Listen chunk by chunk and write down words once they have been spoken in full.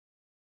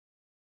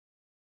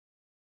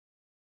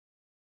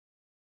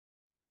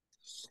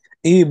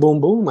Y boom,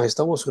 boom, ahí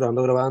estamos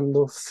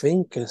grabando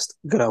FENcast,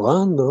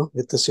 grabando,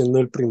 este siendo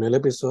el primer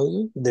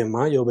episodio de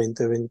mayo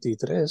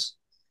 2023,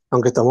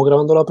 aunque estamos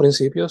grabándolo a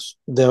principios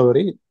de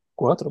abril,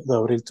 4 de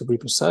abril to be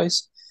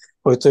precise.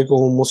 Hoy estoy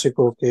con un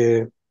músico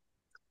que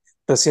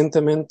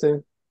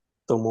recientemente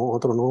tomó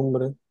otro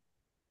nombre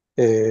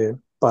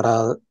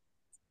para,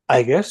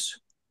 I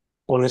guess,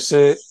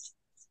 ponerse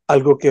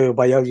algo que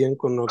vaya bien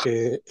con lo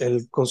que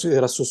él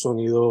considera su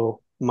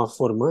sonido más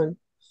formal.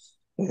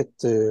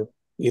 Este,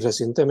 y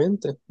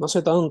recientemente, no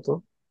hace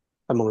tanto,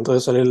 al momento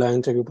de salir la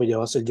entrevista, pues ya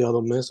va a ser ya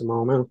 2 meses más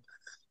o menos,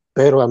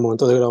 pero al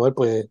momento de grabar,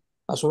 pues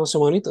hace unas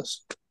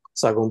semanitas,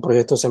 sacó un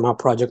proyecto que se llama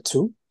Project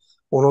 2,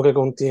 uno que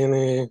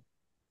contiene,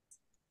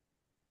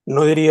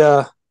 no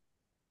diría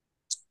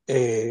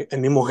el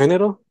mismo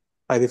género,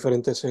 hay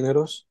diferentes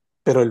géneros,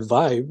 pero el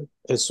vibe,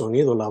 el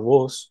sonido, la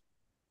voz,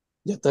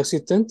 ya está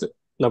existente.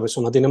 La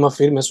persona tiene más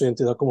firme su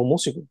identidad como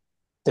músico.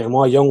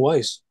 Tenemos a Young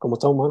Wise. ¿Cómo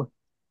está, humano?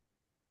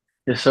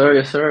 Yes,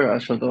 sir. Ha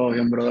hecho todo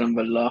bien, brother, en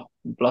verdad.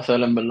 Un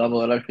placer, en verdad,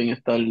 poder al fin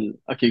estar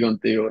aquí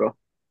contigo, bro.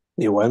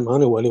 Igual,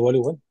 mano, igual, igual,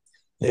 igual.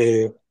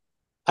 Eh,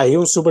 Hay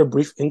un super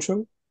brief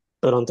intro,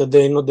 pero antes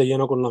de irnos de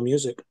lleno con la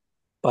music,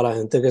 para la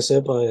gente que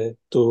sepa,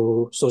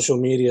 tu social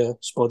media,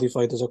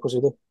 Spotify, todas esas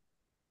cositas.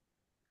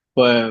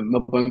 Pues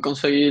me pueden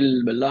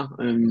conseguir, ¿verdad?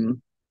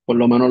 Por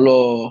lo menos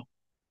los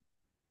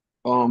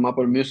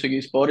Apple Music y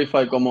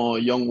Spotify como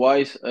Young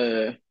Wise,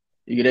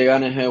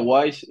 YNG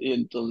Wise, y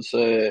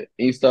entonces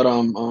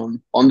Instagram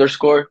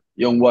underscore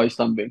Young Wise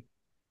también.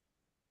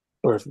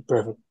 Perfect,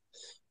 perfect.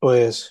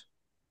 Pues,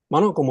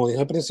 mano, como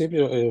dije al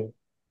principio, en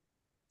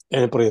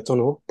el proyecto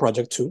nuevo,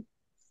 Project 2,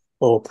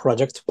 o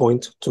Project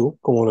Point 2,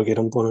 como lo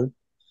quieran poner,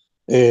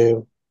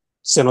 eh,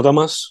 se nota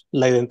más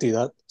la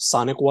identidad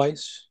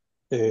sonic-wise,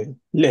 el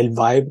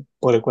vibe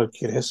por el cual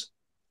quieres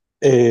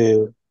eh,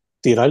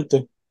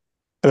 tirarte.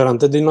 Pero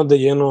antes de irnos de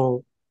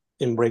lleno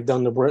en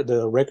Breakdown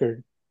the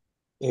Record,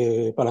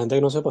 para la gente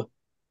que no sepa,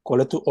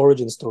 ¿cuál es tu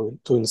origin story,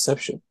 tu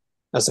inception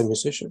as a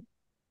musician?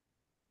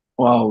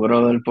 Wow,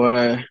 brother,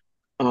 pues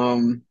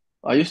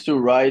I used to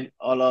write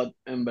a lot,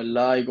 en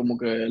verdad, y como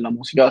que la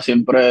música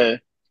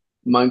siempre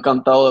me ha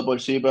encantado de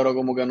por sí, pero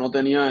como que no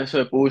tenía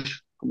ese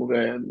push, como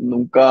que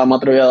nunca me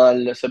atreví a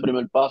darle ese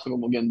primer paso,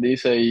 como quien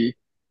dice, y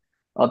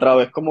a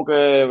través como que,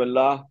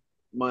 ¿verdad?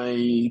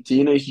 My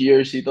teenage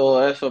years y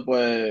todo eso,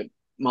 pues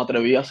me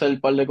atreví a hacer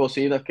un par de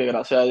cositas que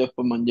gracias a Dios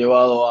pues me han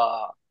llevado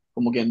a,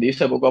 como quien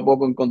dice, poco a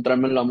poco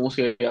encontrarme en la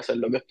música y hacer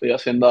lo que estoy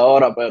haciendo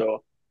ahora,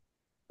 pero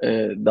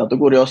dato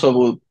curioso,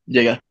 pues,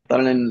 llegué a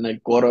estar en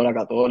el coro de la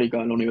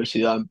Católica, en la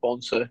universidad en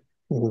Ponce.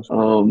 Ujú.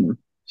 Um,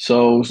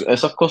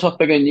 Esas cosas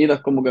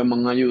pequeñitas como que me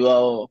han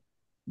ayudado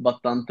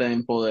bastante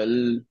en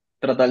poder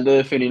tratar de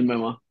definirme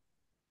más.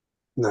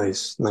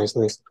 Nice, nice,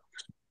 nice.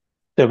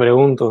 Te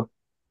pregunto,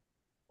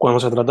 cuando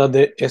se trata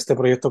de este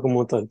proyecto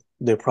como tal,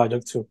 de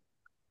Project 2,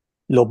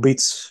 los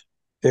beats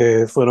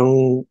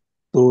fueron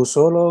tú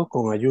solo,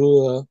 con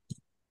ayuda,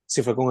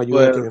 si fue con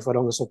ayuda, Pues ¿quiénes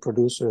fueron esos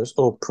producers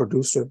o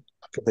producer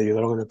que te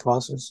ayudaron en el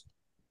proceso?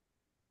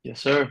 yes,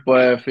 sir.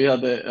 Pues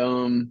fíjate,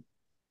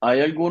 hay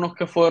algunos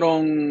que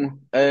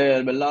fueron,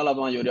 ¿verdad? La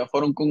mayoría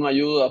fueron con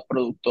ayuda,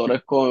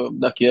 productores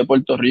de aquí de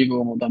Puerto Rico,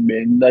 como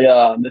también de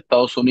allá de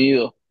Estados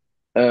Unidos.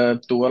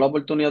 Tuve la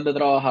oportunidad de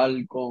trabajar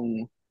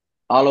con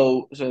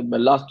Alo,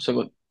 ¿verdad?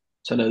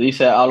 Se le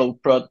dice Alo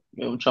Prod,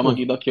 que es un Mm,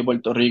 chamaquito aquí de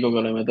Puerto Rico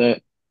que le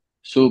mete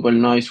super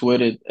nice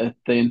with it.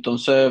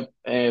 Entonces,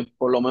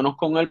 por lo menos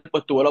con él,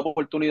 pues tuve la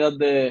oportunidad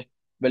de,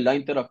 ¿verdad?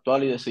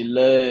 Interactuar y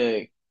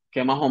decirle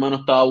que más o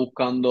menos estaba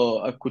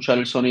buscando escuchar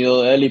el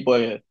sonido de él y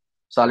pues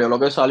salió lo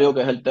que salió,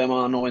 que es el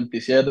tema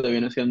 97,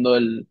 viene siendo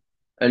el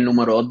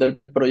número 2 del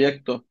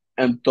proyecto.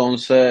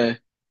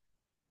 Entonces,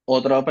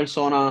 otra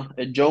persona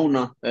es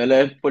Jonah, él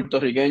es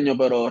puertorriqueño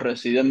pero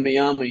reside en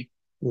Miami,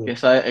 que mm.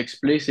 esa es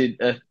Explicit,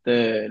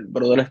 el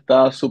brother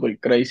está súper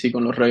crazy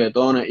con los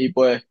reggaetones y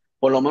pues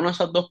por lo menos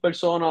esas dos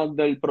personas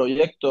del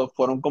proyecto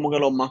fueron como que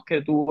los más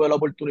que tuve la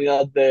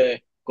oportunidad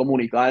de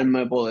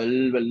comunicarme,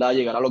 poder, ¿verdad?,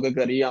 llegar a lo que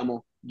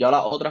queríamos. Ya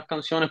las otras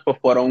canciones pues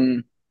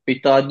fueron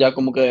pistas ya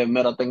como que,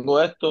 mira,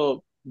 tengo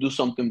esto, do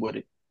something with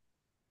it.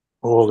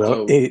 Oh, God.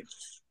 So, Y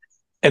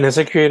en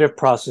ese creative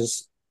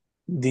process,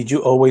 did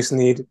you always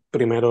need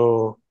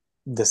primero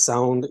the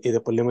sound y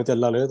después le meter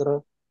la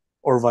letra?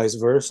 ¿O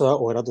viceversa?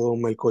 ¿O era todo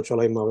un melcocho a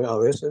la misma vez a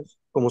veces?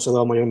 ¿Cómo se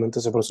da mayormente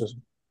ese proceso?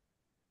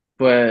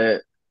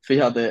 pues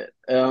fíjate,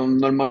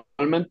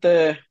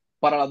 normalmente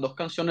para las dos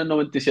canciones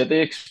 97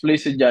 y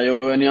Explicit ya yo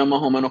venía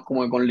más o menos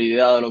como que con la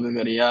idea de lo que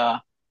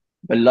quería,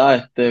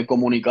 ¿verdad?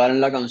 Comunicar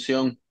en la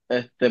canción,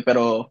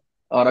 pero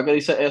ahora que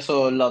dice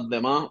eso, las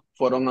demás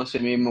fueron así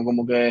mismo,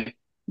 como que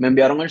me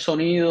enviaron el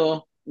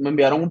sonido, me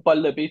enviaron un par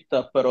de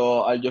pistas,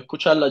 pero al yo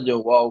escucharlas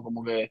yo, wow,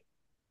 como que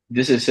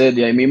this is it,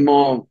 y ahí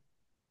mismo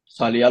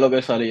salía lo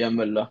que salía en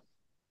verdad.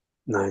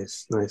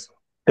 Nice, nice.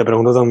 Te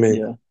pregunto también,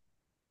 Yeah.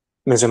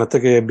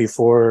 mencionaste que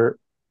before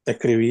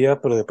escribías,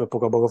 pero después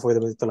poco a poco fue que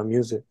te metiste a la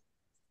music.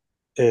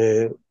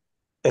 Eh,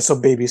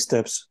 Esos baby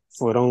steps,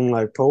 ¿fueron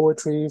like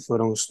poetry?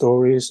 ¿Fueron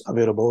stories? A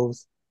bit of both.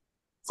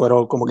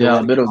 ¿Fueron como que Yeah,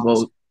 a writing bit of songs?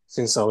 both.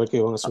 sin saber que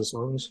iban a ser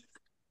songs.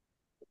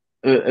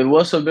 It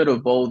was a bit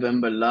of both,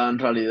 en verdad, en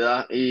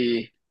realidad.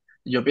 Y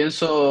yo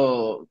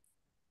pienso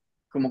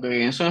como que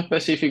en eso en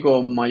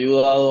específico me ha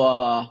ayudado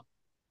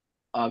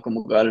a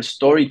como que al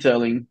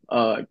storytelling,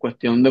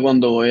 cuestión de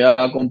cuando voy a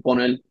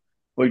componer,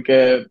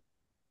 porque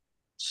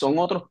son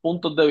otros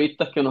puntos de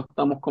vista que no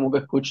estamos como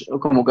que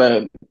como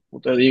que,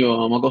 como te digo,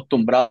 no me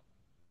acostumbrado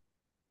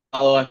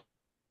a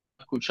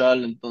escuchar,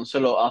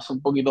 entonces lo hace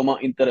un poquito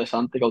más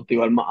interesante,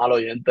 cautivar más al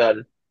oyente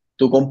al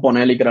tú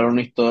componer y crear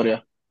una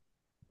historia.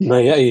 No,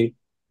 yeah, y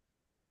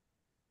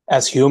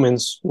as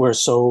humans, we're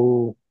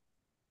so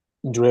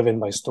driven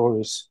by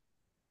stories.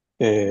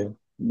 Eh, you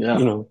Ya,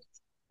 know,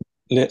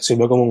 le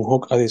sirve como un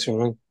hook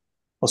adicional.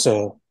 O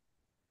sea,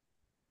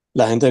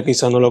 la gente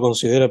quizás no lo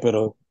considere,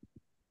 pero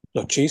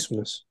los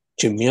chismes,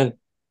 chismear,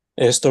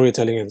 es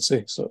storytelling en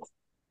sí. So,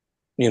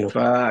 you know,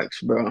 facts,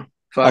 bro.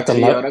 hasta Facts.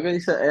 en Y la... ahora que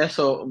dices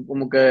eso,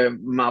 como que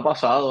me ha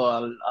pasado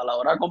a la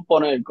hora de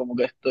componer, como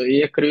que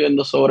estoy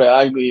escribiendo sobre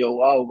algo y yo,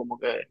 wow, como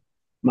que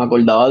me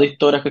acordaba de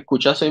historias que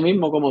escuché así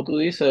mismo, como tú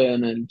dices,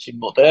 en el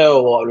chismoteo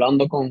o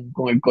hablando con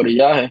el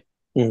corillaje.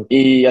 Mm,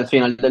 Y al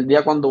final del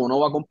día, cuando uno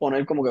va a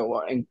componer, como que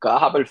wow,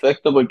 encaja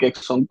perfecto, porque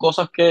son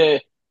cosas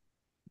que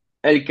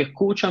el que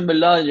escucha, en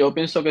verdad, yo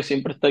pienso que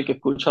siempre está el que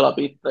escucha la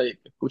pista y el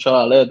que escucha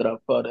la letra,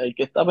 pero el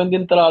que está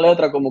pendiente de la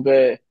letra, como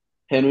que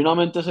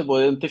genuinamente se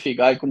puede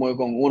identificar como que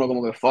con uno,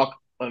 como que fuck,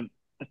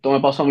 esto me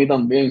pasa a mí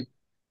también.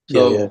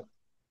 yeah, So, yeah.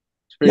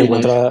 it's pretty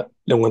nice.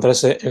 Le encuentra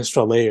ese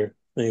extra layer.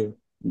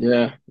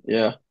 Yeah,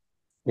 yeah.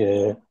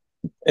 Yeah.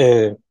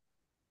 Eh,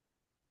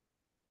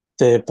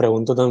 te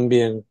pregunto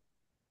también,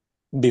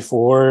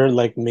 before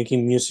like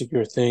making music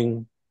your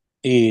thing,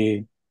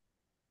 y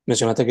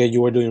mencionaste que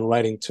you were doing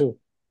writing too.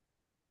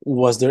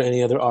 Was there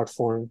any other art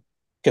form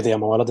que te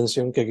llamaba la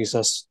atención que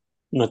quizás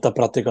no estás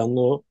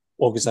practicando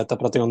o quizás estás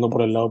practicando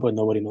por el lado pues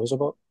nobody knows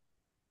about?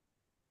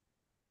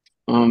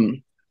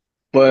 Um,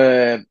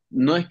 pues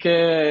no es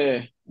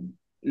que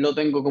lo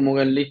tengo como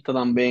que en lista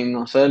también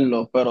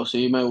hacerlo, pero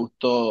sí me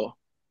gustó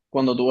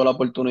cuando tuve la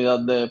oportunidad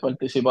de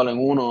participar en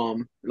uno,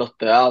 los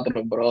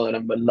teatros, brother,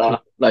 en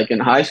verdad. Like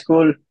in high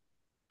school,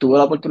 tuve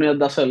la oportunidad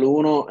de hacer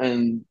uno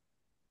and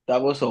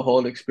that was a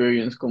whole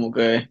experience, como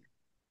que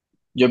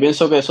yo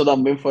pienso que eso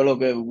también fue lo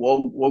que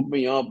woke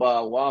me up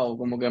a, wow,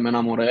 como que me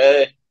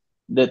enamoré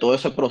de todo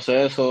ese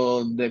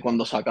proceso, de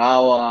cuando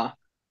sacaba,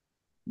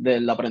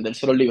 del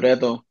aprenderse los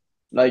libretos,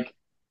 like,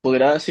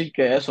 podría decir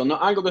que eso, no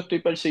es algo que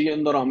estoy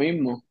persiguiendo ahora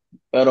mismo,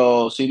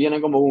 pero sí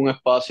tiene como un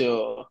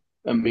espacio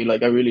en mí,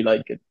 like, I really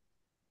like it.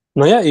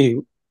 No, ya, y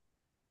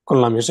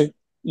con la music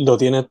lo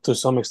tienes to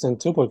some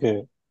extent too,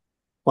 porque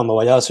cuando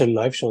vayas a hacer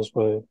live shows,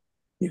 pues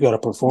you gotta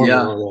perform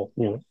and Yeah, all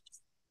that, you know.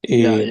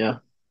 yeah, Y yeah.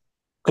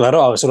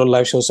 claro, a veces los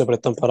live shows se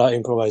prestan para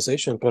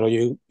improvisation, pero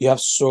you have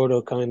sort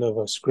of kind of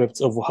a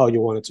script of how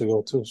you want it to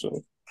go too,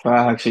 so.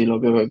 Facts, sí,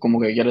 lo que como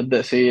que quieres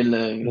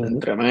decirle en el Mhm.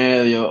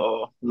 entremedio,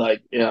 o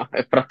like, yeah,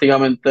 es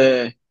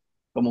prácticamente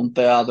como un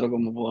teatro,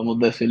 como podemos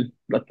decir,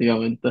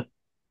 prácticamente.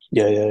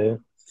 Yeah, yeah, yeah.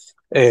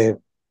 Eh,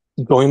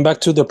 Going back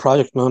to the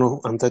project,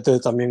 no, antes de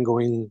también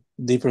going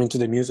deeper into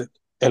the music,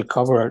 el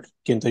cover art,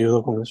 ¿quién te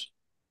ayudó con eso?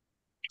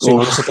 Si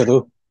no lo hiciste Uf,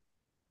 tú.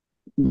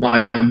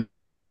 my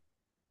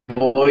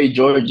boy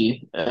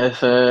Georgie,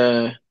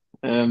 ese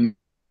mi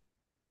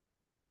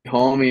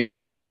homie,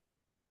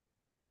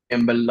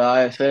 en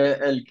verdad, ese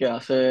es el que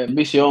hace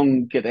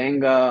visión que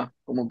tenga,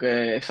 como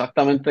que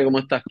exactamente como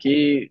está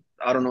aquí, I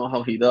don't know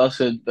how he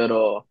does it,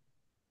 pero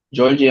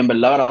Georgie, en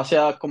verdad,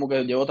 gracias, como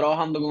que llevo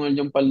trabajando con él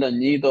ya un par de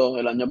añitos.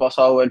 El año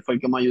pasado él fue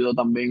el que me ayudó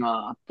también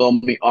a todos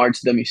mis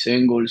arts de mis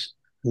singles.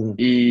 Mm.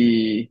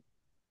 Y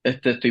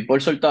estoy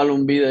por soltar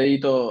un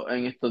videíto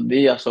en estos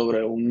días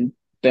sobre un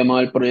tema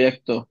del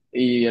proyecto.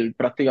 Y él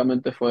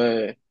prácticamente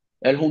fue,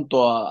 él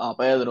junto a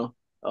Pedro.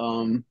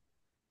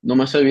 No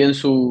me sé bien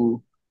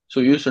su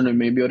username,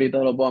 maybe ahorita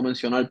lo puedo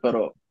mencionar,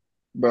 pero,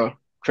 bro,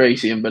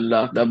 crazy, en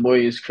verdad. That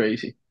boy is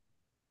crazy.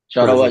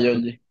 Shout out a Perfecto.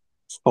 Georgie.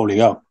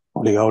 Obligado,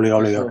 obligado, obligado,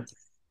 Yes, obligado. sir.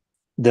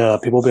 The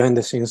people behind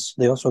the scenes,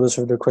 they also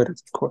deserve their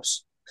credit, of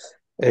course.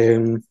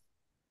 Eh,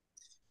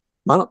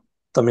 Mano,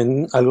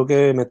 también algo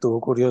que me estuvo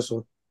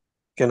curioso,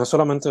 que no es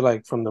solamente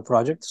like from the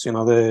project,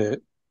 sino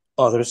de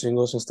other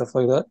singles and stuff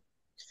like that.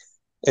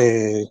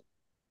 Eh,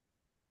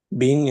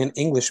 Being an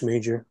English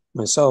major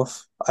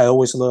myself, I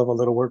always love a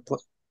little wordplay.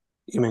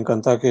 Y me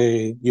encanta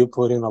que you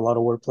put in a lot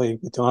of wordplay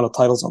between los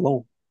titles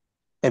alone.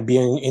 Es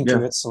bien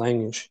Yeah. internet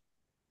slangish.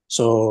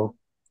 So,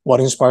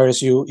 what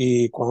inspires you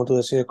y cuando tú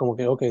decides como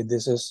que, okay, este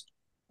es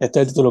el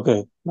título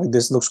que, like,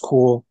 this looks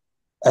cool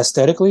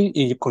aesthetically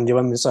y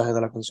conlleva el mensaje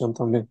de la canción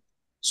también.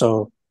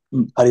 So,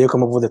 how do you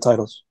come up with the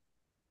titles?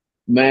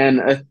 Man,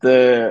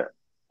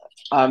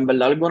 en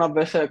verdad algunas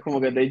veces como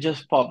que they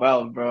just pop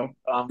out, bro.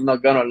 I'm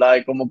not gonna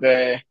lie, como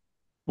que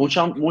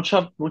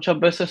muchas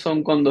veces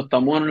son cuando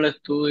estamos en el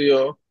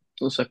estudio,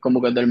 entonces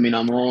como que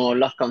terminamos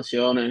las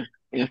canciones.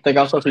 En este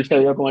caso sí se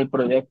dio con el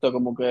proyecto,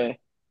 como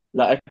que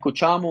las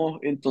escuchamos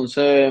y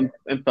entonces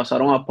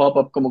empezaron a pop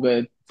up como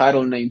que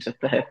title names,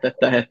 este es este,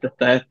 este es este,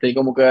 este es este, y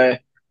como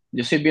que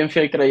yo soy bien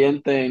fiel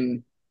creyente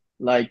en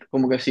like,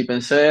 como que si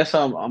pensé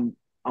esa, I'm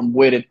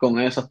with it con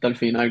esa hasta el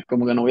final,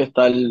 como que no voy a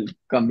estar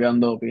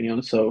cambiando de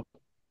opinión, so,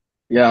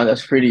 yeah,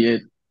 that's pretty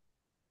it.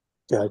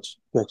 Gotcha,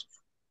 gotcha.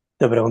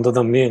 Te pregunto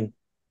también,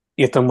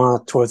 y esto es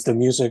más towards the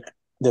music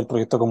del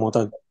proyecto como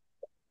tal.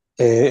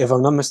 If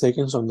I'm not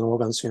mistaken, son 9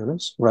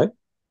 canciones, right?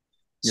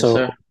 Yes, So,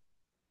 sir.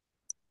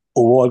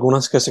 hubo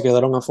algunas que se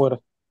quedaron afuera.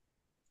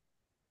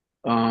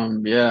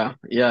 Yeah,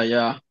 yeah,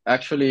 yeah.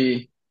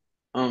 Actually,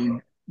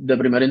 de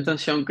primera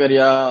intención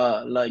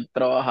quería, like,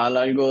 trabajar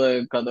algo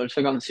de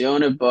 14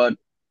 canciones, but,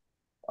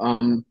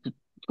 um,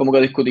 como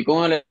que discutí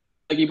con el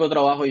equipo de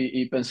trabajo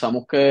y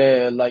pensamos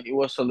que, like, it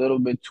was a little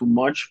bit too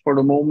much for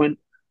the moment.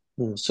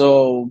 Mm.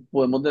 So,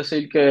 podemos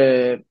decir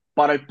que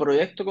para el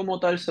proyecto como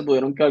tal se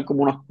pudieron quedar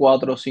como unas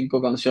 4 o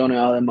 5 canciones,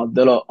 además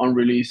de los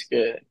unreleased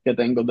que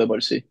tengo de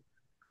por sí.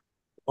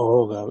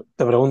 Oh,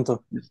 te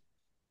pregunto,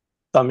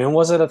 también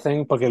was it a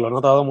thing, porque lo he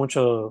notado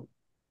mucho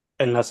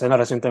en la escena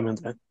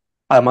recientemente.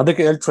 Además de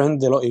que el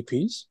trend de los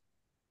EPs,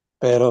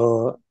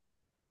 pero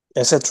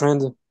ese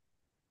trend,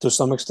 to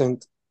some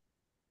extent,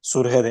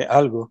 surge de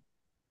algo.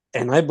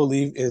 And I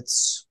believe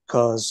it's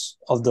because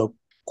of the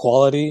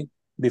quality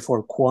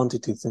before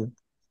quantity thing.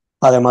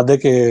 Además de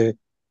que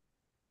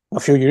a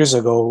few years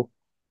ago,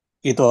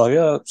 y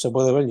todavía se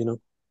puede ver,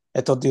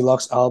 estos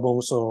deluxe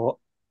albums o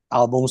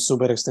álbums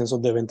súper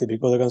extensos de 20 y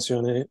pico de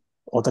canciones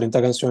o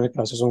 30 canciones que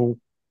a veces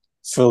son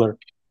filler,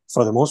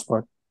 for the most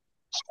part.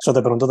 So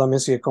te pregunto también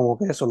si es como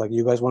que eso, like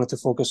you guys wanted to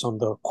focus on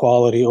the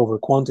quality over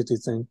quantity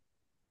thing,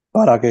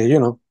 para que,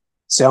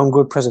 sea un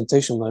good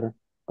presentation letter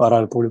para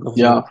el público en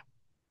Yeah, general.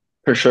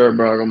 for sure,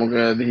 bro. Como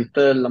que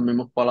dijiste las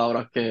mismas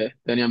palabras que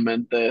tenía en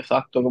mente.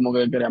 Exacto, como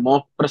que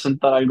queríamos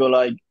presentar algo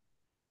like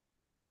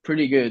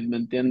pretty good, ¿me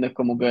entiendes?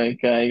 Como que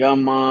haya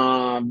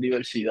más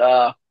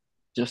diversidad.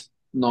 Just,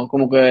 no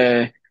como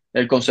que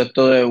el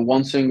concepto de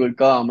one single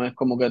cada mes,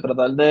 como que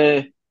tratar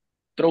de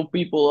throw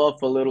people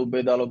off a little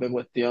bit a lo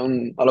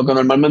que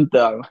normalmente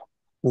hago.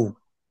 Mm.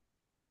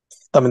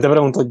 También te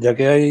pregunto, ya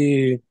que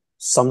hay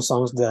some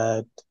songs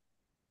that,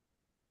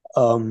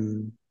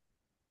 um,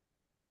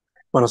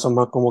 bueno, son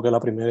más como que la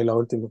primera y la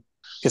última,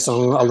 que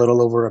son a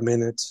little over a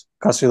minute,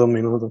 casi 2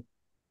 minutos.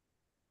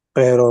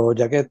 Pero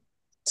ya que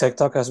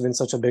TikTok has been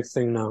such a big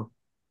thing now,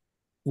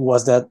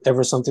 was that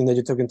ever something that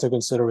you took into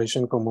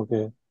consideration, como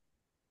que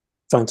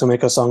trying to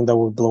make a song that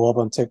would blow up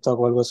on TikTok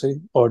o algo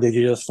así? Or did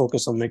you just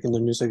focus on making the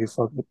music y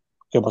fuck it?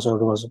 ¿Qué pasó?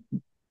 ¿Qué pasó?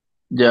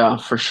 Yeah,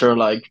 for sure,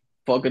 like,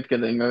 fuck it, que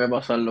tenga que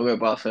pasar lo que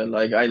pase.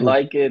 Like, I Mm.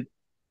 like it.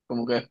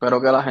 Como que espero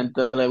que a la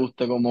gente le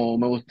guste como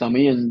me gusta a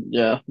mí. And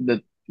yeah,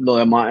 lo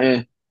demás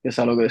es que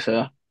sea lo que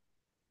sea.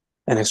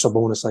 An extra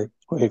bonus ahí,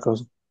 cualquier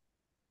cosa.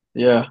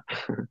 Yeah,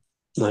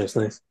 Nice,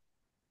 nice.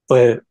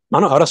 Pues,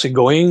 mano, ahora sí,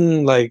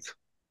 going like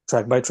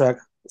track by track,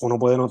 uno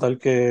puede notar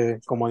que,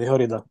 como dije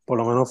ahorita, por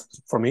lo menos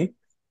for me,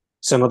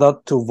 se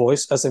nota tu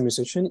voice as a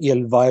musician y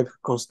el vibe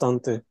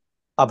constante,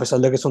 a pesar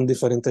de que son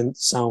diferentes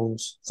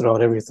sounds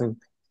throughout everything.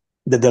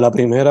 Desde la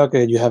primera,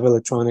 que you have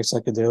electronic,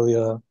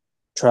 psychedelia,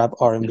 trap, yes,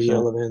 R&B sir.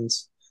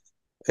 elements.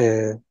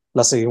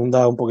 La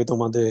segunda, un poquito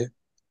más de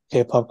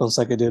hip hop con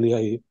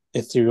psychedelia y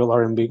ethereal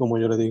R&B, como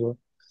yo le digo.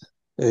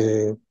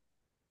 Eh,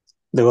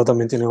 Luego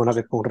también tiene una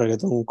que es con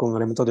reggaeton, con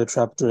elementos de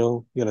trap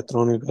drill y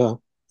electrónica,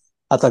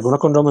 hasta algunas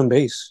con drum and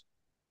bass.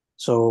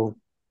 So,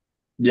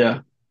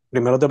 Yeah.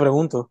 primero te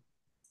pregunto,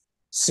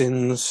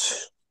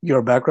 since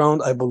your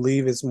background, I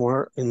believe, is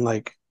more in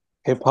like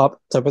hip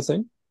hop type of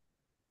thing,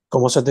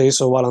 ¿cómo se te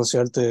hizo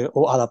balancearte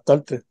o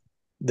adaptarte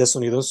de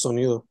sonido en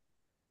sonido?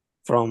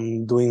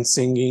 From doing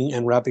singing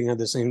and rapping at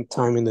the same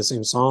time in the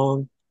same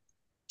song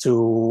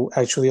to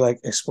actually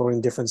like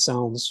exploring different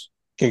sounds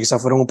que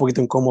quizás fueron un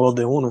poquito incómodos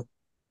de una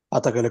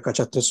hasta que le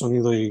cachaste el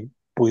sonido y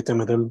pudiste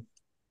meterlo.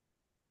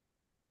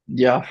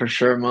 Yeah, for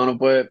sure, mano.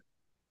 Pues,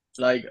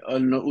 like,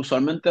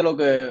 usualmente lo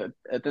que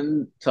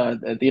o sea,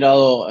 he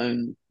tirado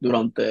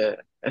durante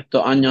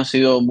estos años ha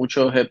sido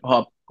mucho hip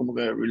hop, como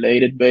que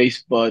related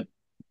bass, but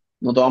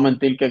no te voy a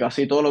mentir que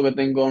casi todo lo que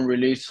tengo en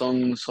release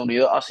son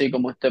sonidos así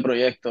como este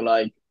proyecto,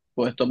 like,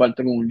 puesto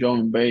parte con un drum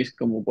and bass,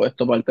 como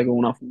puesto parte con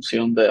una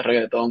función de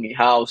reggaeton y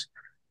house.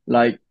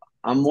 Like,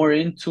 I'm more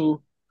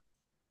into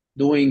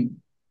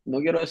doing, no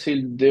quiero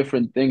decir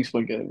different things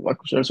porque va a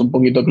escucharse un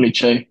poquito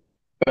cliché,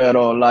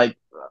 pero like,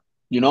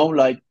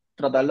 like,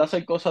 tratar de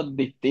hacer cosas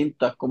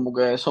distintas, como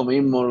que eso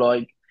mismo,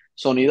 like,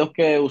 sonidos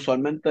que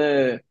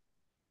usualmente,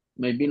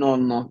 maybe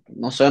no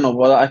sé, no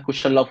pueda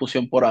escuchar la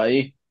fusión por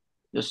ahí.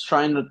 Just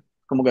trying to,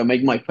 como que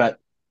make my path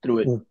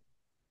through it. Mm,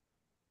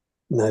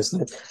 nice,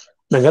 nice.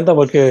 Me encanta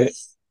porque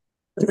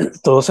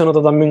todo se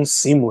nota también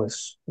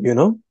seamless,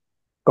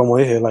 Como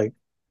dije, like,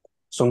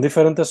 son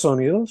diferentes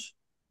sonidos,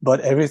 but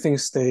everything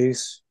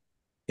stays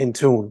in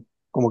tune.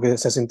 Como que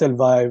se siente el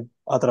vibe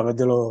a través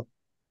de los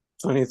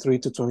 23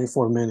 to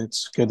 24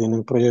 minutes que tiene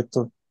el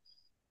proyecto,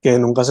 que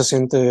nunca se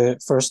siente,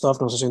 first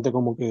off, no se siente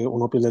como que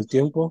uno pierde el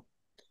tiempo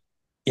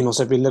y no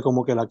se pierde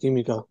como que la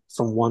química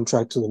from one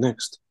track to the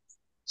next.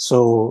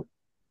 So,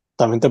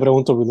 también te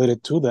pregunto,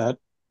 related to that,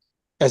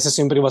 ese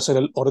siempre iba a ser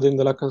el orden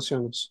de las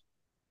canciones.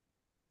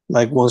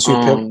 Like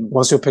Um,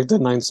 once you pick the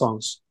 9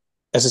 songs,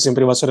 ese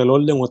siempre va a ser el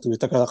orden o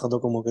estuviste cada rato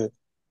como que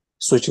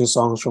switching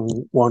songs from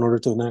one order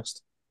to the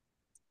next.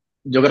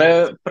 yo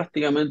creo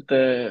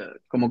prácticamente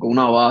como que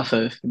una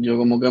base. Yo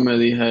como que me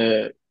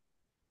dije,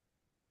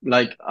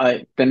 like,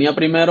 tenía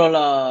primero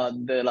la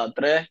de la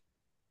 3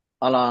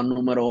 a la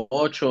número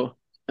 8,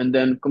 and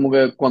then como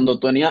que cuando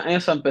tenía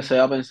esa empecé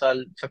a pensar,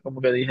 o sea,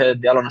 como que dije,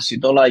 diablo,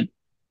 necesito like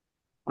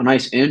a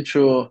nice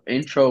intro,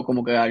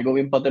 como que algo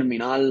bien para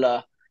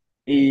terminarla.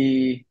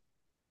 Y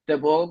te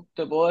puedo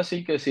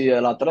decir que si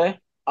de la 3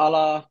 a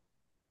la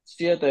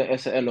 7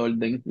 ese es el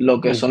orden.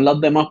 Lo que Mm, son las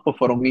demás pues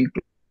fueron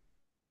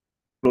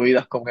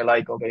incluidas con el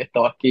like, ok,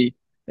 estaba aquí,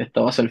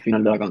 esto va a ser el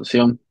final de la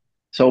canción.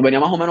 So, venía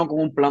más o menos con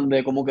un plan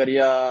de cómo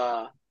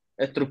quería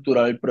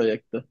estructurar el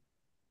proyecto.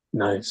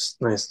 nice,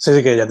 nice. Sí,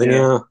 sí, que ya Yeah.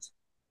 tenía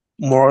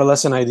more or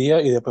less an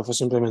idea y después fue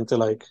simplemente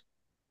like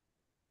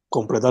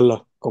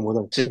completarla como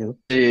tal, Sí, you know?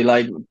 sí,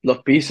 like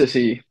los pieces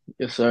y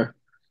yes sir,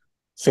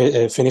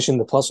 Finishing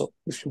the puzzle,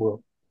 if you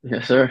will.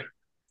 yes sir.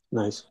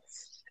 Nice.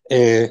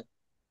 Eh,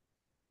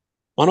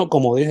 bueno,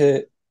 como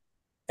dije,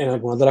 en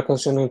algunas de las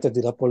canciones te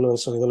tiras por lo del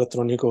sonido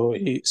electrónico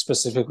y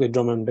specifically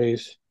drum and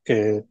bass,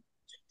 que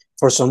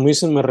for some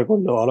reason me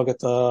recordó a lo que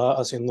está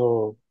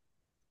haciendo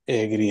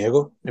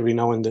griego, every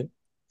now and then.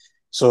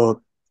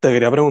 So, te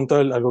quería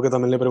preguntar algo que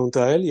también le pregunté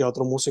a él y a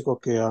otros músicos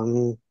que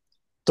han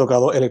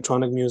tocado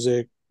electronic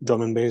music,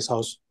 drum and bass,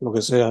 house, lo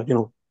que sea, you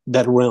know,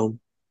 that realm.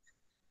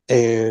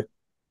 Eh,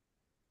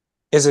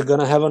 is it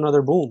gonna have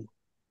another boom?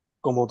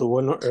 Como tuvo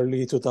en los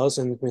early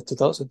 2000s, mid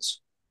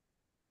 2000s.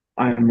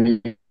 I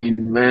mean,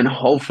 man,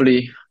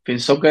 hopefully.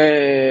 Pienso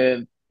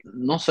que,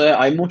 no sé,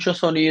 hay muchos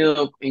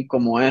sonidos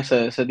como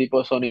ese tipo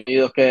de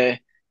sonidos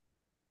que,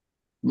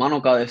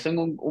 mano, cadecen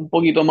un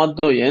poquito más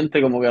de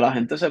oyente, como que la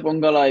gente se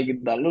ponga like,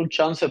 darle un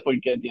chance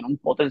porque tiene un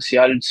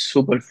potencial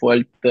súper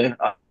fuerte.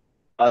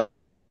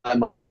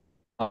 Además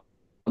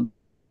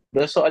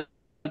de esos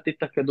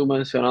artistas que tú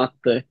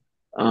mencionaste,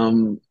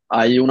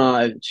 hay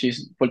una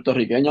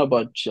puertorriqueña,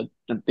 pero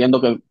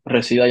entiendo que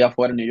reside allá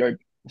afuera en New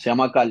York, se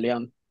llama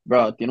Carleon,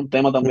 bro, tiene un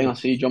tema también Mm.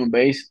 así, drum and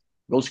bass,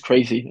 goes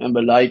crazy, en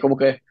verdad, y como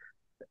que,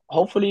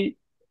 hopefully,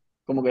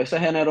 como que ese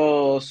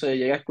género se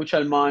llegue a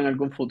escuchar más en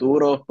algún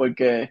futuro,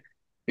 porque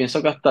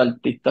pienso que hasta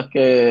artistas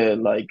que,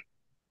 like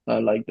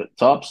the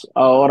tops,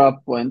 ahora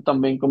pueden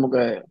también como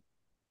que,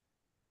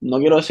 no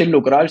quiero decir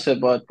lucrarse,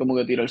 pero como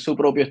que tirar su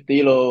propio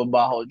estilo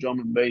bajo drum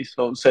and bass,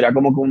 so, sería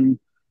como que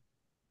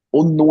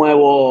un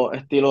nuevo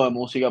estilo de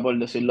música, por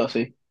decirlo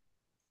así.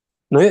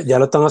 No, ya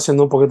lo están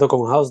haciendo un poquito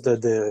con house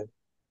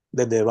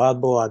desde Bad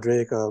Boy a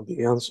Drake a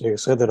Beyoncé,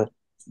 etcétera.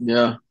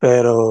 Yeah,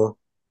 Pero,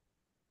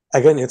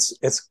 again,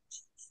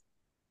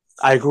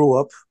 I grew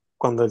up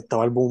cuando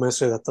estaba el boom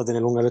ese de hasta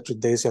tener un Electric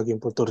Daisy aquí en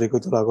Puerto Rico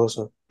y toda la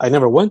cosa. I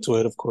never went to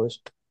it, of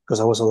course,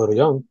 because I was a little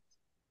young.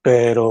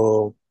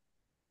 Pero,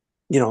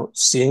 you know,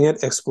 seeing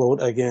it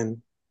explode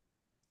again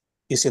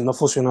y siendo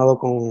fusionado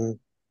con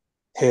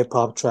hip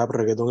hop, trap,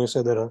 reggaeton,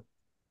 etcétera,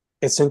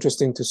 it's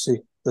interesting to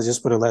see. Let's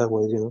just put it that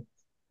way, you know.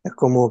 Es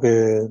como que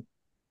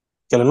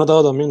lo he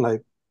notado también,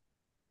 like,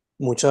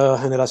 mucha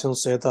generación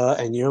Z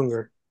and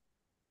younger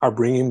are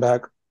bringing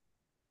back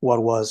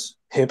what was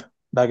hip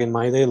back in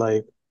my day,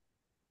 like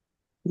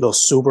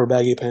los super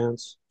baggy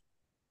pants,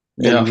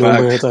 yeah, el nu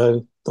facts.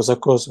 metal, todas esas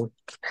cosas.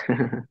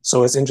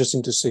 So it's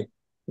interesting to see.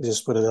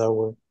 Just put it that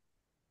way.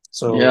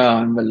 So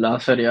Yeah, en verdad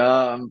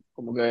sería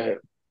como que,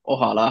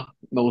 ojalá,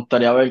 me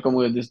gustaría ver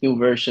como que this new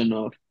version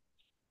of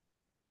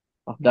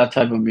that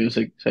type of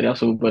music, sería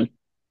súper,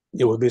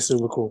 it would be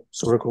super cool,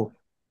 super cool.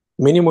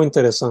 Mínimo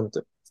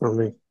interesante for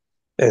me.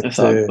 Este,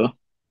 exacto.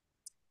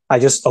 I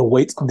just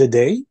await the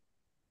day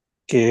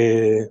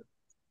que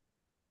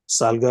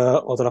salga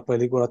otras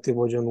películas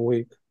tipo John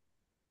Wick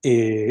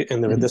y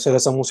en vez de Ujú. ser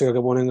esa música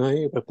que ponen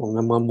ahí, pues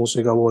pongan más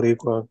música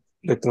boricua,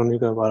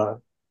 electrónica para,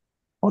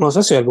 o no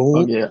sé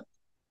Fuck yeah.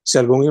 si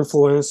algún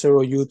influencer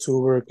o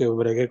youtuber que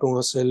bregue con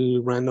hacer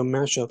random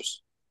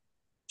mashups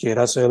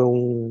quiere hacer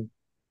un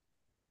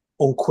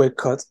quick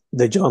cut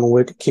de John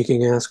Wick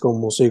kicking ass con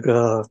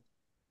música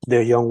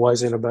de Young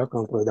Wise in the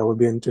background, pues that would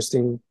be an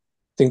interesting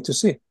thing to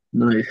see.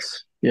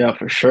 Nice. Yeah,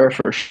 for sure,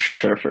 for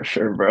sure, for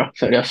sure, bro.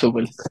 Sería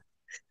súper.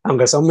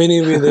 Aunque sea un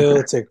mini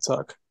video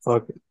TikTok,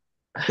 fuck it.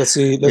 Let's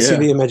see Yeah.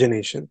 the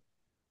imagination.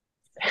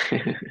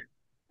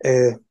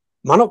 Eh,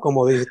 mano,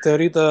 como dijiste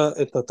ahorita,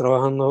 estás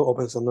trabajando o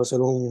pensando hacer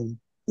un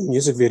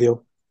music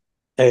video.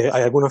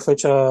 ¿Hay alguna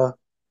fecha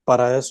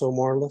para eso,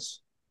 more or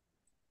less?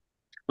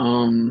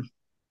 Um,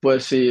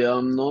 pues sí,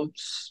 no,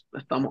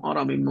 estamos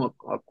ahora mismo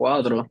a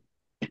 4.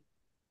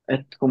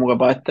 Es como que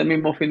para este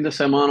mismo fin de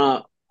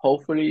semana,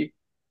 hopefully,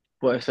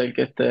 puede ser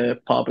que esté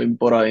popping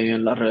por ahí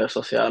en las redes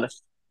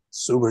sociales.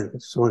 Super,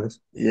 super.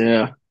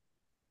 Yeah,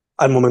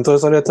 Al momento de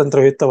salir esta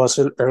entrevista va a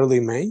ser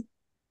early May.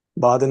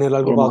 ¿Va a tener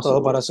algo lo más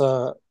pautado para seguro.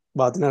 esa,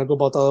 va a tener algo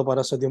pautado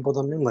para ese tiempo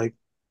también? Like,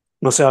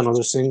 no sé,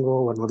 another single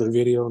o another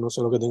video, no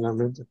sé lo que tenga en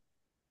mente.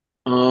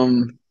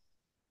 Um,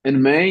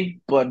 en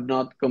May, but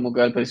not como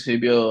que al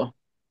principio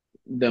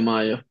de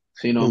mayo,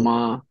 sino Mm,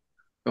 más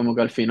como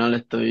que al final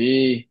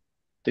estoy.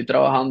 estoy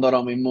trabajando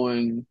ahora mismo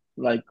en,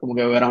 like, como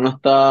que verano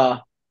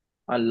está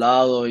al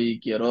lado y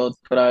quiero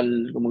traer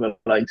como que,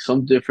 like,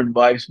 some different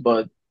vibes,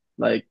 but,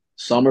 like,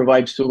 summer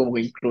vibes too, como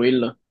que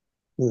incluirlo,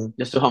 Mm,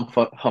 just to have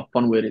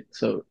fun with it.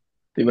 So,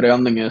 estoy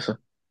bregando en eso.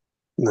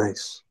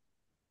 nice.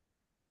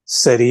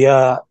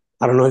 Sería,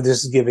 I don't know if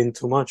this is giving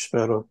too much,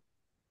 pero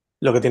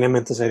lo que tiene en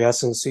mente sería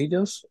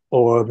sencillos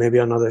o maybe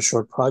another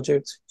short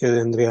project que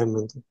tendría en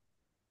mente.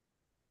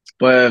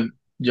 Pues,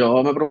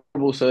 yo me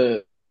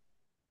propuse,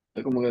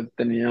 como que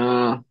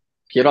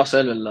quiero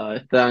hacer, ¿verdad?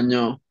 Este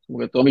año, como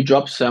que todos mis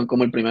drops sean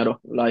como el primero,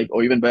 like,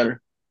 or even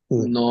better.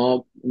 Mm,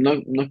 No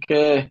es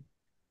que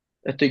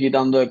estoy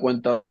quitando de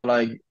cuenta,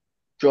 like,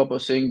 drop a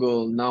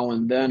single now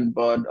and then,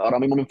 but ahora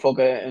mismo me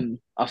enfoque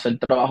en hacer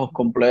trabajos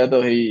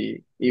completos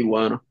y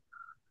bueno.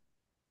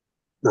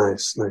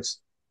 nice, nice.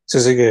 Sí,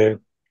 sí que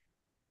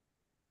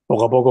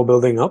poco a poco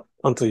building up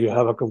until you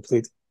have a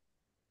complete,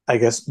 I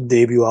guess,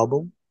 debut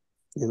album,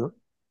 you know?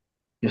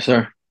 Yes,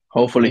 sir. Yeah.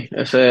 Hopefully.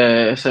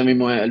 Ese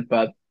mismo es el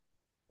pad.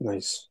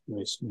 Nice,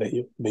 nice.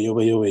 Bello, bello,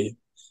 bello, bello.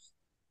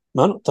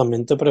 Mano,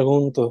 también te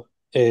pregunto,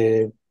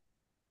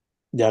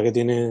 ya que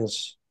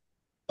tienes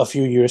a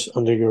few years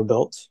under your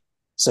belt,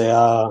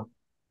 sea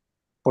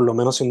por lo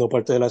menos siendo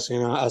parte de la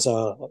escena as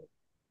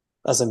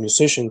a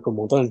musician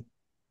como tal,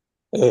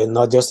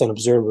 not just an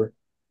observer.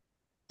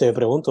 Te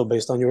pregunto,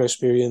 based on your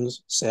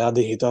experience, sea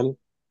digital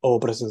o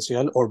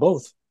presencial, or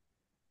both,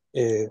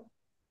 eh,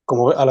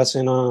 ¿cómo ves a la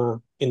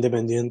escena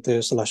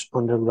independiente slash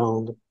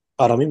underground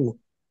ahora mismo?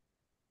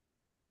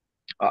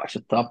 Ah, se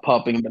está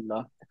popping, en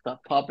verdad. Está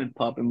popping,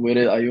 popping with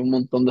it. Hay un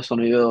montón de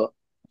sonidos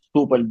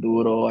súper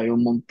duros. Hay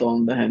un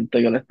montón de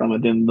gente que le está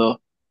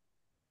metiendo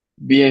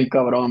bien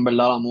cabrón, en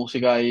verdad, la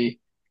música y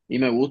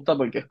me gusta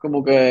porque es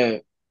como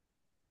que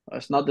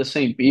it's not the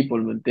same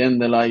people, ¿me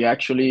entiendes? Like,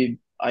 actually,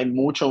 hay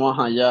mucho más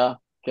allá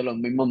que los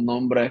mismos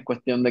nombres. Es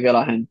cuestión de que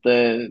la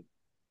gente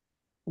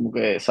como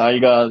que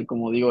salga,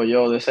 como digo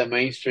yo, de ese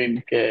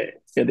mainstream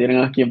que tienen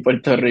aquí en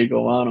Puerto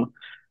Rico, mano.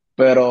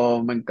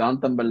 Pero me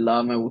encanta, en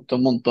verdad, me gusta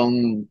un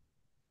montón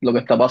lo que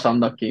está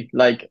pasando aquí.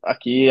 Like,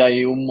 aquí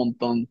hay un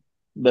montón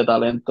de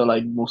talento,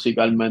 like,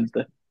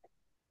 musicalmente.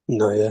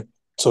 No, yeah,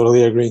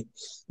 totally agree.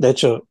 De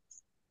hecho,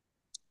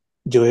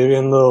 yo voy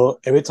viendo,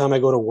 every time I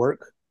go to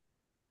work,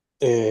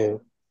 eh,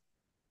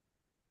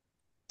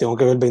 tengo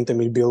que ver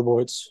 20.000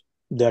 billboards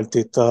de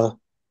artistas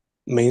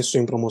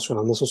mainstream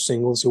promocionando sus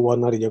singles y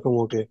whatnot, y yo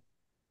como que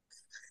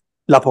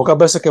las pocas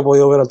veces que he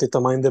podido ver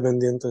artistas más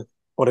independientes,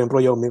 por ejemplo,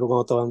 yo mismo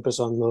cuando estaba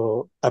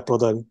empezando a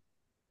explotar,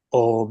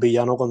 o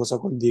Villano cuando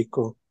sacó el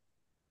disco,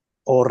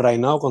 o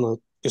Reinao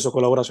cuando hizo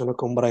colaboraciones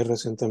con Bryce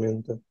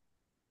recientemente,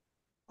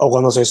 o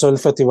cuando se hizo el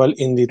festival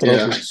Indie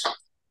Yeah, Trophies,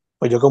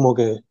 pues yo como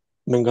que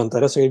me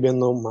encantaría seguir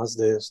viendo más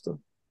de esto.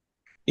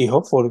 Y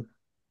hopefully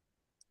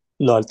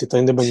los artistas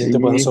independientes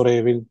puedan sí,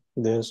 sobrevivir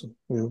de eso.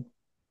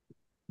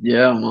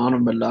 yeah, mano,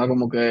 en verdad,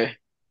 como que.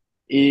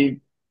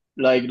 Y,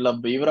 like,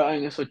 las vibras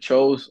en esos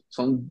shows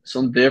son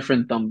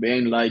different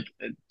también, like,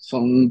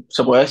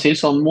 se puede decir,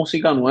 son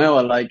música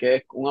nueva, like,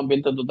 es un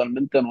ambiente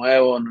totalmente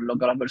nuevo, no es lo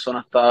que la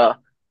persona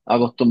está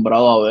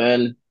acostumbrado a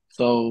ver,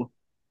 so,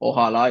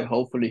 ojalá y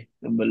hopefully,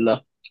 en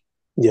verdad.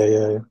 Yeah,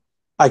 yeah, yeah.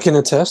 I can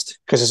attest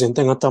que se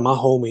sienten hasta más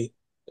homey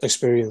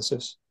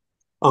experiences,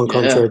 on Yeah,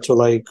 contrary to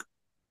like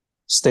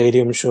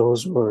stadium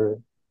shows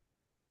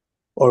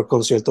or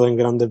conciertos en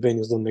grandes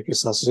venues donde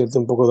quizás se siente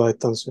un poco de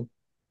distancia.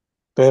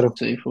 Pero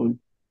sí, full,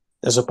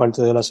 eso es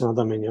parte de la escena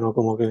también, you know,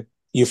 como que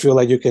you feel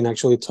like you can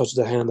actually touch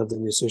the hand of the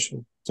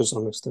musician to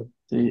some extent.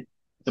 sí,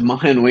 es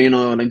más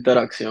genuino la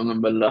interacción,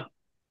 en verdad.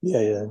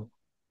 Yeah, yeah.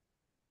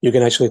 You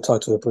can actually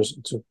talk to the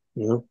person too,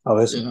 you know, a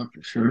veces. Yeah,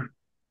 for sure.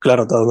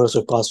 Claro, dando su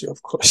espacio,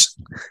 of course.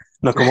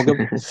 No es como que,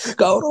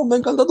 cabrón, me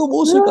encanta tu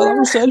música, dame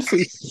un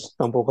selfie.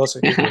 Tampoco así,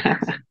 you know.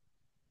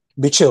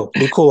 Be chill,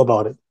 be cool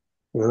about it,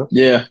 you know.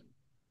 Yeah,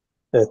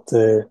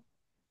 Este,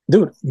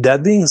 dude,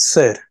 that being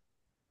said,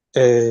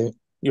 eh,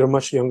 you're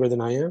much younger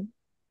than I am,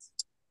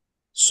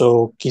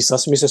 so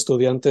quizás mis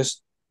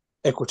estudiantes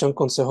escuchan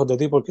consejos de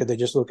ti porque they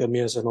just look at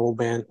me as an old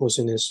man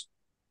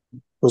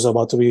who's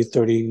about to be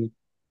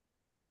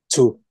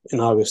 32 in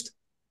August.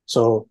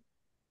 So,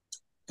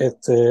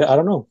 I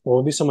don't know, what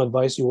would be some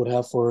advice you would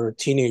have for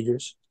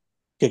teenagers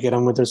que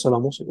quieran meterse a la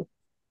música?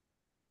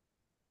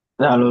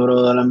 déjalo,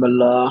 brother, en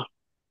verdad.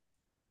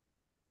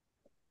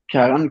 Que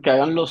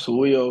hagan lo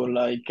suyo,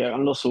 like, que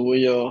hagan lo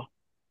suyo,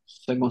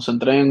 se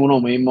concentren en uno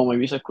mismo,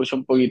 maybe se escucha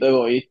un poquito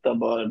egoísta,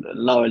 pero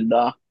la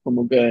verdad,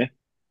 como que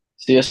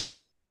si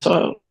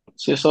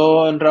si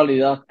eso en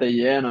realidad te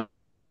llena,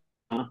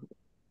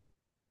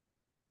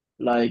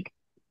 like,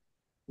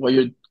 what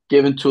you're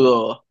giving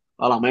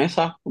a la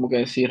mesa, como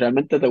que si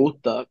realmente te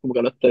gusta, como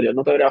que lo exterior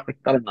no te debería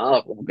afectar en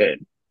nada, como que,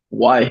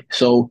 why?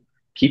 So,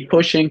 keep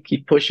pushing,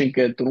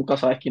 que tú nunca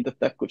sabes quién te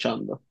está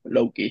escuchando,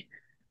 low key.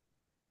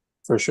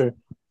 For sure.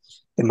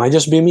 It might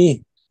just be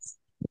me,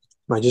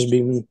 might just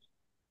be me.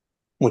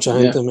 Mucha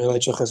Yeah, gente me lo ha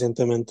hecho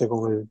recientemente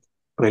con el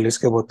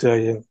playlist que posteé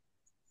ayer.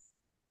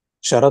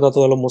 Shout out a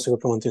todos los músicos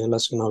que mantienen la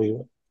escena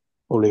viva.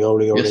 Obligado,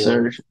 obligado, yes obligado.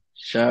 sir,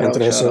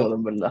 Entre shout ese, out,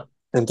 en verdad.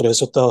 Entre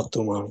esos estados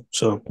tú, mano.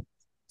 So,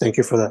 thank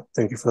you for that.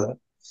 Thank you for that.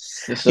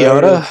 Yes, Y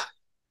ahora, sir.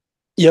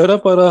 y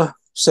ahora para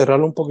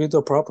cerrarlo un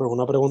poquito proper,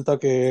 una pregunta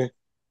que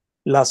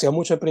la hacía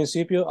mucho al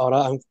principio,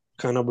 ahora I'm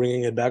kind of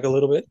bringing it back a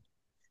little bit.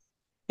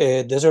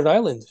 Desert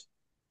Island.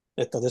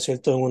 Estás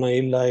desierto en una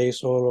isla ahí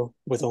solo,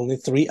 with only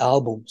 3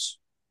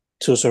 albums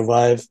to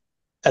survive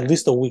at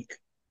least a week.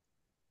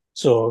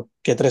 So,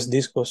 ¿qué 3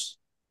 discos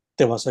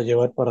te vas a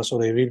llevar para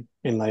sobrevivir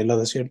en la isla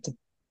desierta?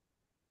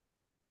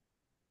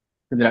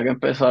 Tendría que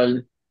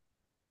empezar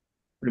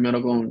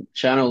primero con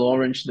Channel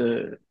Orange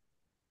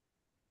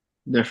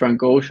de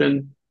Frank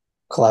Ocean.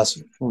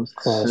 Classic,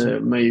 classic.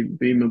 Entonces,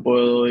 maybe me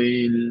puedo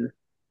ir.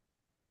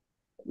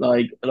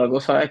 Like, la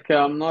cosa es que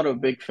I'm not a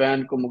big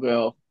fan como que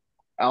of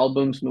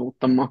albums, me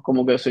gustan más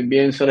como que soy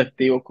bien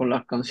selectivo con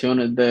las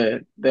canciones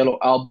de los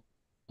álbums,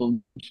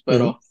 Mm-hmm.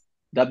 pero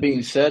that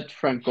being said,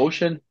 Frank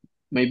Ocean,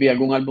 maybe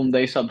algún álbum de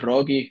A$AP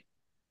Rocky,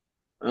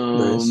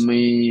 Nice.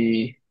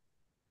 y,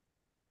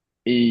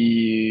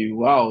 y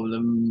wow,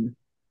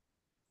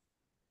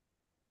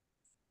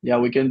 yeah,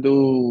 we can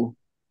do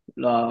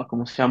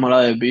 ¿cómo se llama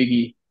la de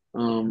Biggie?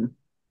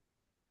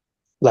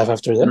 Life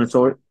After Que no Death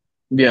estoy-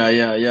 yeah,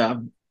 yeah,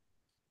 yeah,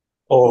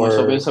 con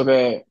eso or, pienso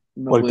que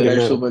me o el pudiera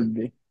ir primero. súper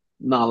bien.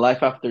 No,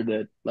 Life After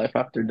Death, Life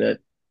After Death.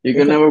 You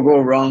can Okay. never go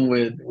wrong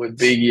with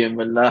Biggie, en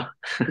verdad.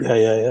 Yeah,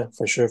 yeah, yeah,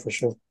 for sure, for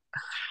sure.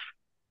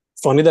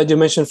 Funny that you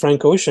mentioned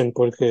Frank Ocean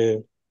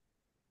porque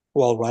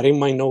while writing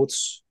my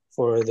notes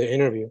for the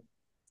interview,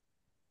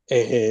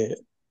 eh,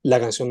 la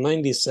canción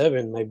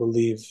 97, I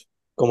believe,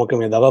 como que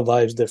me daba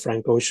vibes de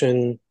Frank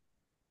Ocean.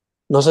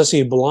 No sé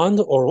si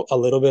Blonde or a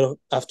little bit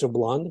after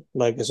Blonde,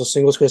 like esos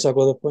singles que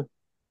sacó después.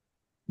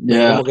 Me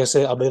dio Yeah, como que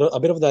ese, a bit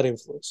of that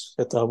influence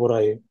que estaba por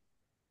ahí.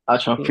 I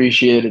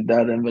appreciated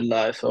that, en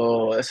verdad.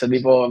 Eso, ese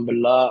tipo, en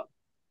verdad,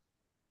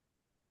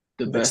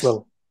 the Next best.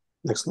 level,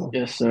 next level.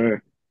 Yes,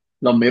 sir.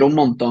 Lo admiro un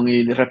montón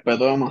y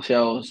respeto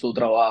demasiado su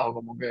trabajo,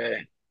 como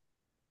que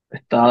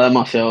está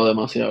demasiado,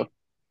 demasiado.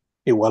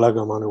 Igual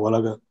acá, mano, igual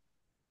acá.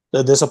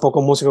 De esos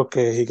pocos músicos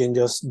que he can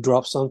just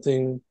drop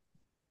something,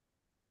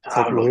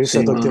 Claro, recluirse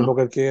sí, todo el tiempo mano.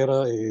 que él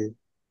quiera y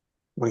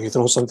when he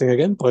throws something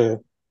again, pues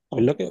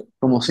es lo que.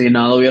 Como si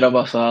nada hubiera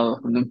pasado.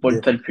 No Yeah,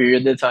 importa el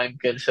period de time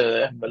que él se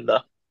dé, en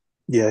verdad.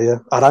 yeah,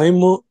 yeah. Ahora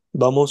mismo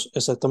vamos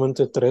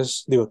exactamente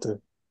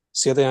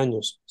 7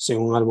 años sin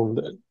un álbum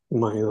de él,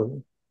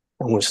 imagínate.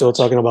 And we're still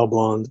Chach. talking about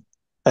Blonde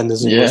and the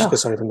singles Yeah, que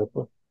salieron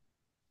después.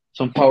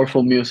 some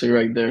powerful music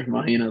right there,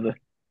 imagínate.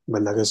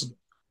 ¿Verdad que sí?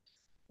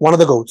 One of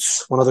the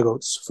goats,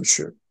 for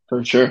sure.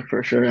 For sure,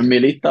 for sure. En mi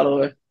lista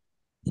lo es.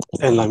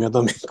 En la mía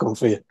también,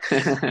 confía.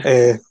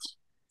 Eh,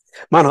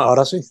 Mano,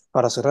 ahora sí,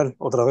 para cerrar,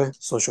 otra vez,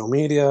 social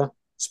media,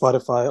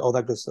 Spotify, all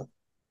that good stuff.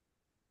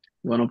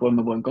 Bueno, pues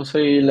me pueden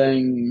conseguir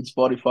en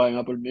Spotify, en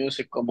Apple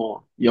Music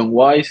como Young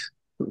Wise,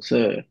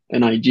 entonces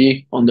en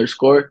IG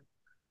underscore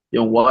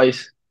Young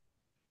Wise,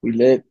 we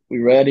lit, we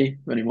ready,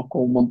 venimos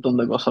con un montón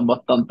de cosas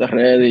bastante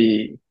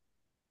ready y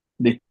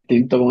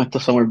distinto con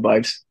estos summer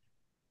vibes.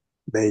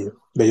 Bello,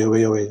 bello,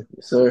 bello, bello.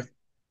 Yes, sir.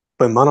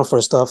 Pues, mano,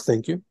 first off,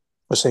 thank you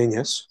for saying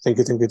yes. Thank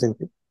you, thank you, thank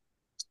you.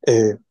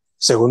 Eh,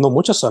 Segundo,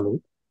 mucha salud,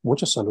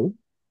 mucha salud.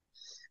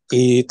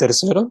 Y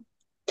tercero,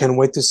 can't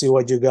wait to see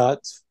what you got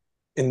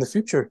in the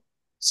future.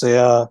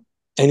 Sea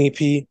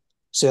NEP,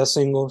 sea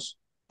singles,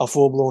 a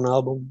full-blown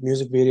album,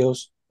 music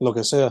videos, lo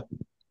que sea.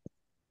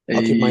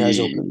 I'll keep my eyes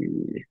open.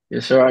 Y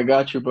yes, sir, I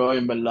got you, bro. Y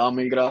en verdad,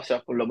 mil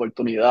gracias por la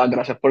oportunidad,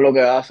 gracias por lo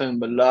que hacen, en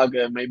verdad,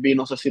 que maybe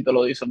no sé si te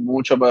lo dicen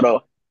mucho,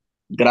 pero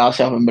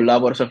gracias, en verdad,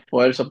 por ese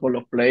esfuerzo, por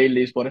los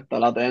playlists, por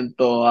estar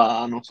atento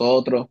a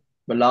nosotros,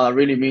 ¿verdad? That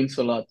really means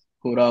a lot,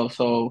 jurado.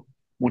 So,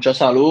 mucha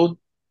salud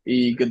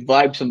y good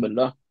vibes, en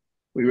verdad.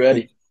 We Thank,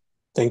 ready.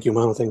 thank you,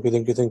 mano. Thank you,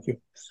 thank you, thank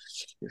you.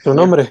 Yes, Tu sir.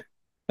 nombre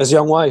es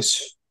Young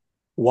Wise.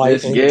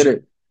 Let's get YNG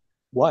it.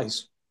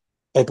 WISE.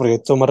 El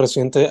proyecto más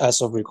reciente,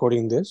 as of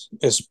recording this,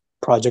 es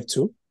Project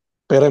 2,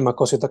 pero hay más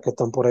cositas que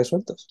están por ahí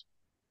sueltas.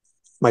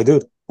 My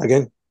dude,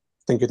 again,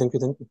 thank you, thank you,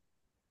 thank you.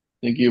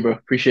 Thank you, bro.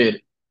 Appreciate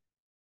it.